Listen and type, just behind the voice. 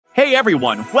Hey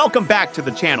everyone, welcome back to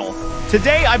the channel.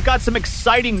 Today I've got some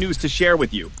exciting news to share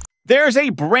with you. There's a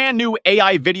brand new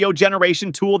AI video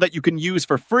generation tool that you can use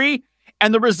for free,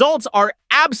 and the results are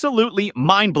absolutely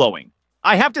mind-blowing.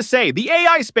 I have to say, the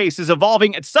AI space is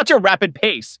evolving at such a rapid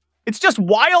pace. It's just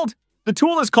wild. The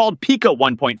tool is called Pika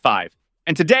 1.5,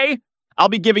 and today I'll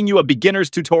be giving you a beginner's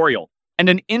tutorial and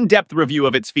an in-depth review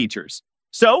of its features.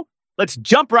 So, let's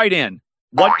jump right in.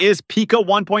 What is Pika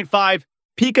 1.5?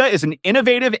 Pika is an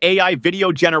innovative AI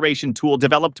video generation tool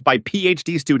developed by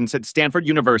PhD students at Stanford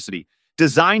University,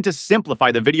 designed to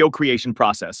simplify the video creation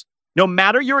process. No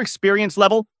matter your experience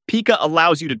level, Pika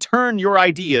allows you to turn your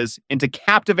ideas into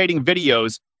captivating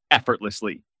videos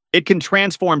effortlessly. It can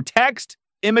transform text,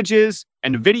 images,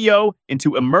 and video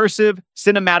into immersive,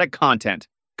 cinematic content,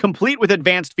 complete with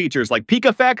advanced features like peak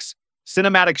effects,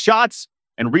 cinematic shots,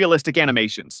 and realistic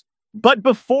animations. But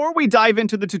before we dive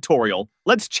into the tutorial,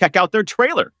 let's check out their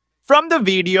trailer. From the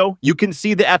video, you can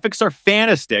see the effects are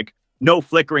fantastic, no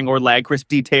flickering or lag, crisp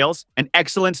details, and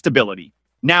excellent stability.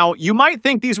 Now, you might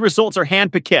think these results are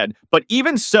hand-picked, but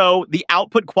even so, the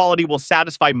output quality will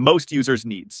satisfy most users'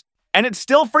 needs. And it's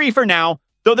still free for now,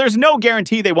 though there's no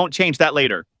guarantee they won't change that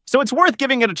later. So it's worth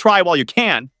giving it a try while you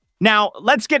can. Now,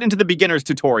 let's get into the beginner's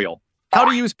tutorial. How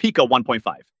to use Pika 1.5.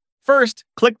 First,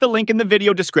 click the link in the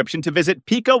video description to visit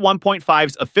Pika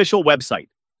 1.5's official website.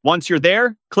 Once you're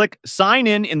there, click Sign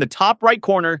in the top right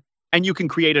corner, and you can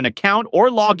create an account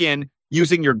or log in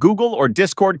using your Google or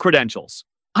Discord credentials.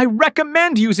 I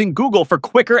recommend using Google for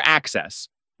quicker access.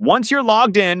 Once you're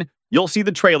logged in, you'll see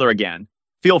the trailer again.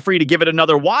 Feel free to give it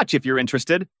another watch if you're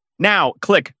interested. Now,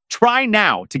 click Try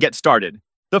Now to get started.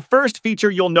 The first feature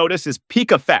you'll notice is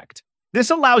Peak Effect. This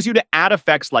allows you to add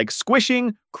effects like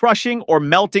squishing, crushing, or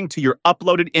melting to your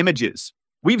uploaded images.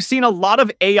 We've seen a lot of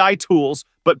AI tools,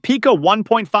 but Pika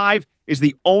 1.5 is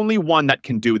the only one that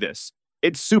can do this.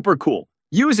 It's super cool.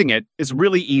 Using it is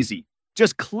really easy.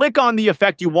 Just click on the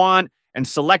effect you want and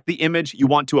select the image you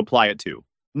want to apply it to.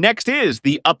 Next is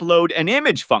the Upload an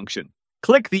Image function.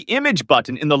 Click the Image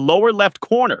button in the lower left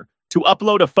corner to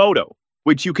upload a photo,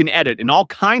 which you can edit in all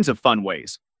kinds of fun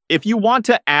ways. If you want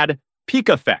to add Peak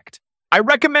Effect, I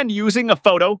recommend using a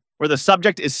photo where the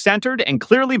subject is centered and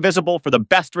clearly visible for the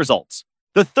best results.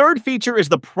 The third feature is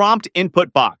the prompt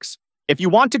input box. If you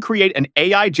want to create an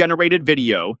AI-generated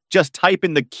video, just type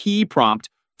in the key prompt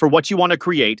for what you want to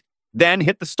create, then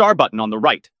hit the star button on the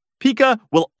right. Pika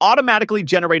will automatically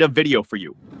generate a video for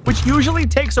you, which usually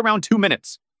takes around 2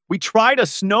 minutes. We tried a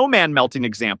snowman melting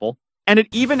example, and it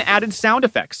even added sound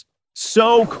effects.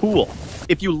 So cool.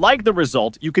 If you like the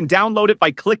result, you can download it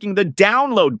by clicking the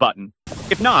download button.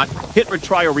 If not, hit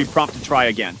retry or reprompt to try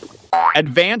again.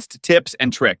 Advanced tips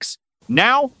and tricks.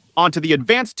 Now, onto the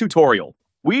advanced tutorial.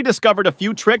 We discovered a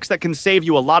few tricks that can save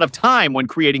you a lot of time when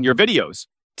creating your videos.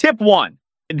 Tip 1.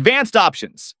 Advanced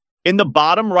options. In the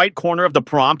bottom right corner of the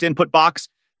prompt input box,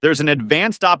 there's an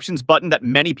advanced options button that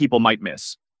many people might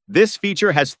miss. This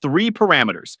feature has 3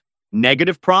 parameters: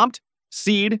 negative prompt,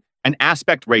 seed, and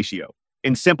aspect ratio.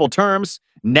 In simple terms,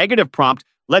 negative prompt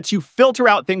lets you filter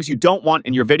out things you don't want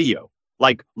in your video,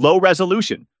 like low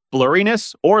resolution,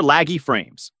 blurriness, or laggy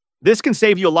frames. This can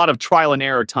save you a lot of trial and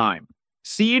error time.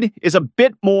 Seed is a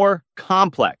bit more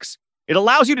complex. It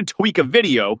allows you to tweak a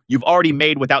video you've already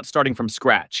made without starting from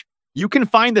scratch. You can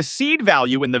find the seed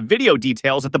value in the video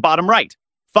details at the bottom right.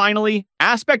 Finally,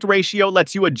 aspect ratio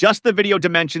lets you adjust the video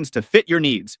dimensions to fit your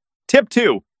needs. Tip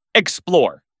 2.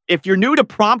 Explore. If you're new to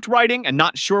prompt writing and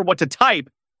not sure what to type,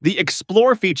 the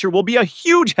Explore feature will be a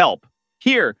huge help.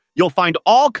 Here, you'll find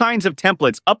all kinds of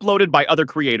templates uploaded by other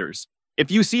creators.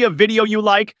 If you see a video you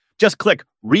like, just click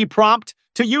Reprompt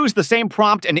to use the same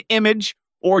prompt and image,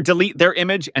 or delete their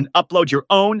image and upload your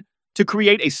own to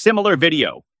create a similar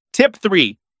video. Tip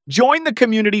 3. Join the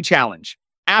community challenge.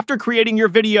 After creating your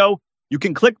video, you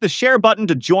can click the Share button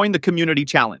to join the community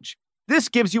challenge. This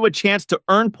gives you a chance to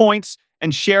earn points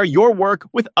and share your work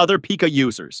with other Pika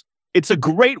users. It's a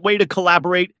great way to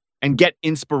collaborate and get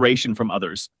inspiration from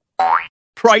others.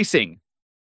 Pricing.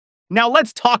 Now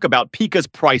let's talk about Pika's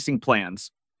pricing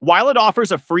plans. While it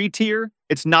offers a free tier,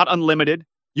 it's not unlimited.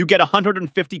 You get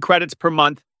 150 credits per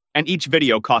month, and each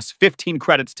video costs 15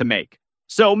 credits to make.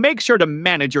 So make sure to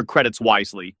manage your credits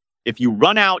wisely. If you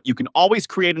run out, you can always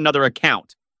create another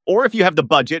account. Or if you have the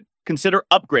budget, consider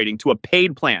upgrading to a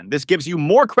paid plan. This gives you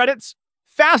more credits,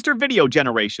 faster video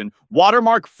generation,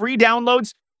 watermark-free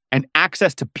downloads, and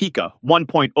access to Pika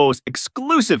 1.0's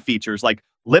exclusive features like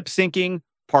lip syncing,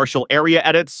 partial area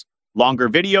edits, longer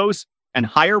videos, and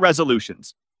higher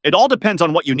resolutions. It all depends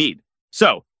on what you need.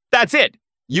 So, that's it.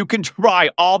 You can try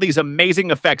all these amazing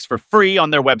effects for free on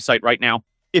their website right now.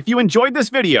 If you enjoyed this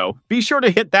video, be sure to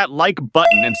hit that like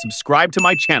button and subscribe to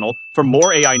my channel for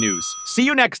more AI news. See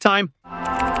you next time.